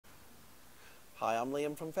Hi, I'm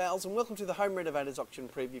Liam from Fowles and welcome to the Home Renovators Auction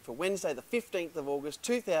Preview for Wednesday the 15th of August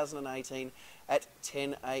 2018 at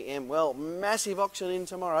 10 a.m. Well, massive auction in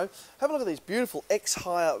tomorrow. Have a look at these beautiful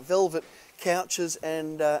ex-hire velvet couches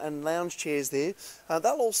and lounge chairs there.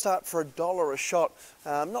 They'll all start for $1 a shot.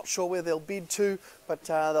 I'm not sure where they'll bid to, but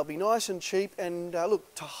they'll be nice and cheap, and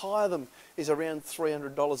look, to hire them is around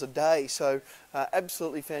 $300 a day, so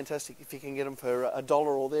absolutely fantastic if you can get them for $1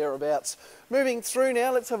 or thereabouts. Moving through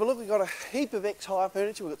now, let's have a look. We've got a heap of ex-hire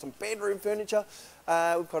furniture. We've got some bedroom furniture.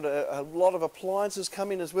 We've got a lot of appliances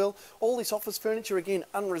come in as well. All this office furniture, again,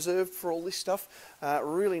 unreserved for all this stuff.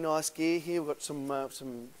 Really nice gear here. We've got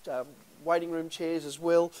some waiting room chairs as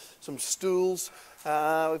well, some stools.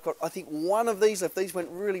 We've got, I think, one of these left. These went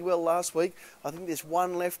really well last week. I think there's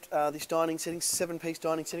one left, this dining setting, 7-piece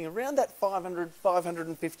dining setting, around that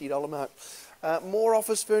 $550 mark. More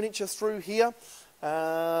office furniture through here.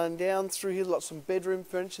 And down through here, lots some bedroom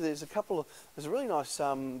furniture. There's a really nice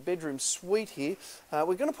bedroom suite here.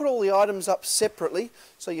 We're going to put all the items up separately.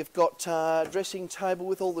 So you've got a dressing table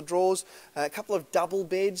with all the drawers, a couple of double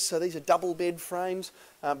beds. So these are double bed frames.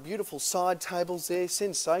 Beautiful side tables there,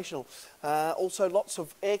 sensational. Also lots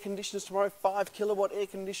of air conditioners tomorrow, 5 kilowatt air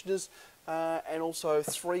conditioners, and also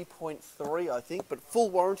 3.3 I think, but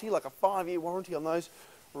full warranty, like a 5-year warranty on those.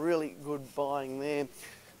 Really good buying there.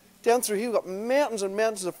 Down through here we've got mountains and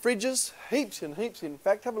mountains of fridges, heaps and heaps in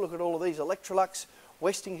fact. Have a look at all of these: Electrolux,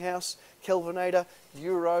 Westinghouse, Kelvinator,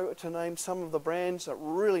 Euro, to name some of the brands.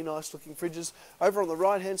 Really nice looking fridges. Over on the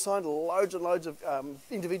right hand side, loads and loads of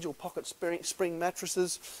individual pocket spring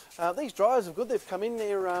mattresses. These dryers are good. They've come in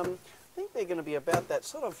there, I think they're going to be about that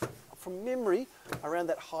sort of, from memory, around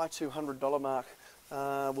that high $200 mark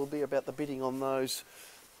will be about the bidding on those.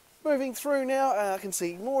 Moving through now, I can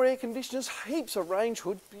see more air conditioners, heaps of range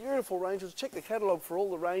hoods, beautiful range hoods. Check the catalogue for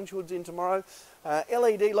all the range hoods in tomorrow.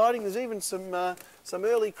 LED lighting, there's even some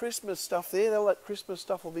early Christmas stuff there. All that Christmas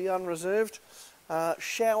stuff will be unreserved.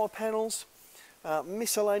 Shower panels,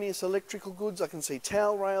 miscellaneous electrical goods. I can see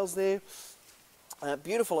towel rails there.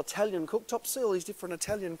 Beautiful Italian cooktops. See all these different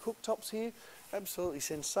Italian cooktops here. Absolutely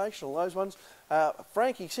sensational, those ones.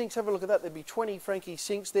 Frankie sinks, have a look at that. There'd be 20 Frankie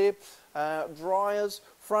sinks there. Dryers,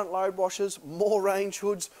 front load washers, more range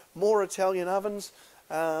hoods, more Italian ovens.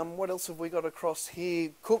 What else have we got across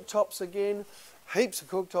here? Cooktops again. Heaps of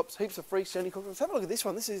cooktops, heaps of freestanding cooktops. Have a look at this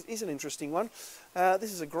one. This is an interesting one.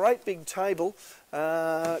 This is a great big table.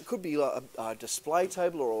 It could be a display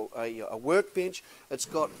table or a workbench. It's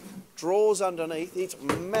got drawers underneath. It's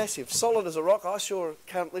massive, solid as a rock. I sure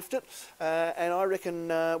can't lift it, and I reckon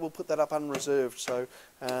we'll put that up unreserved. So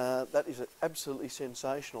that is absolutely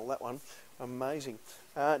sensational, that one. Amazing.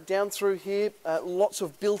 Down through here, lots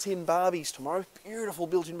of built-in Barbies tomorrow. Beautiful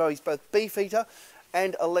built-in Barbies, both Beefeater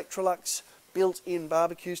and Electrolux. Built-in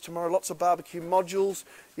barbecues tomorrow. Lots of barbecue modules.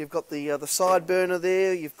 You've got the side burner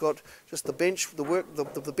there. You've got just the bench,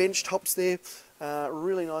 the bench tops there.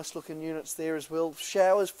 Really nice looking units there as well.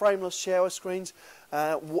 Showers, frameless shower screens.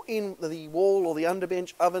 In the wall or the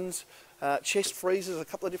underbench ovens. Chest freezers, a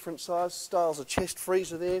couple of different styles of chest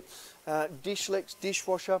freezer there. Dishlex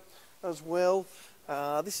dishwasher as well.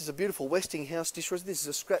 This is a beautiful Westinghouse dishwasher. This is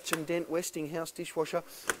a scratch and dent Westinghouse dishwasher.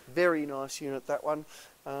 Very nice unit, that one.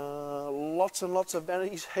 Lots and lots of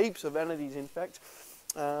vanities, heaps of vanities in fact.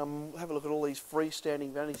 Have a look at all these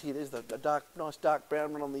freestanding vanities here. There's the nice dark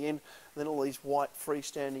brown one on the end, and then all these white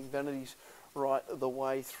freestanding vanities right the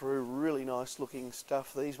way through. Really nice looking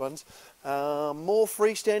stuff, these ones. More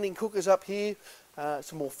freestanding cookers up here,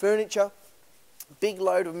 some more furniture. Big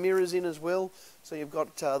load of mirrors in as well. So you've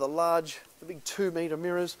got the big 2-metre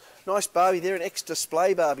mirrors. Nice Barbie there, an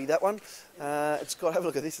ex-display Barbie, that one. It's got, have a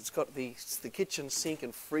look at this, it's got the kitchen sink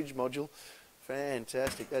and fridge module.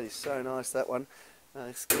 Fantastic, that is so nice, that one.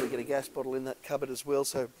 It's going to get a gas bottle in that cupboard as well.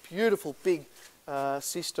 So beautiful big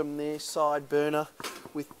system there, side burner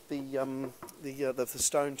with the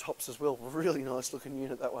stone tops as well. Really nice looking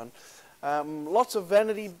unit, that one. Lots of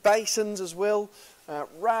vanity basins as well,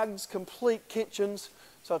 rugs, complete kitchens.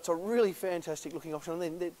 So it's a really fantastic looking option.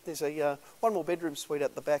 And then there's one more bedroom suite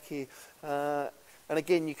at the back here. And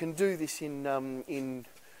again, you can do this in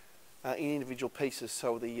individual pieces.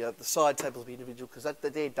 So the side table will be individual because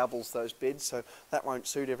they're doubles, those beds. So that won't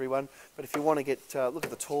suit everyone. But if you want to get look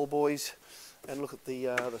at the tall boys and look at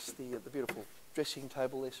the beautiful dressing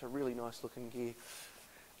table there. So really nice looking gear.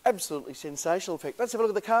 Absolutely sensational. In fact, let's have a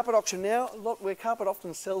look at the carpet auction now. Where carpet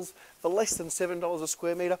often sells for less than $7 a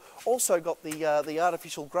square metre. Also got the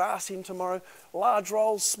artificial grass in tomorrow. Large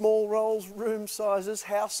rolls, small rolls, room sizes,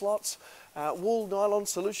 house lots, wool nylon,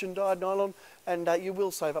 solution dyed nylon, and you will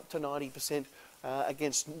save up to 90%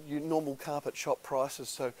 against normal carpet shop prices,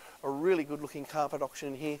 so a really good looking carpet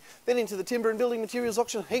auction here. Then into the timber and building materials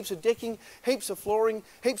auction, heaps of decking, heaps of flooring,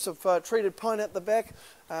 heaps of treated pine at the back.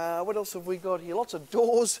 What else have we got here? Lots of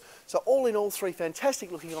doors. So all in all, 3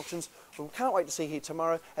 fantastic looking auctions. We can't wait to see you here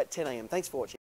tomorrow at 10 a.m. Thanks for watching.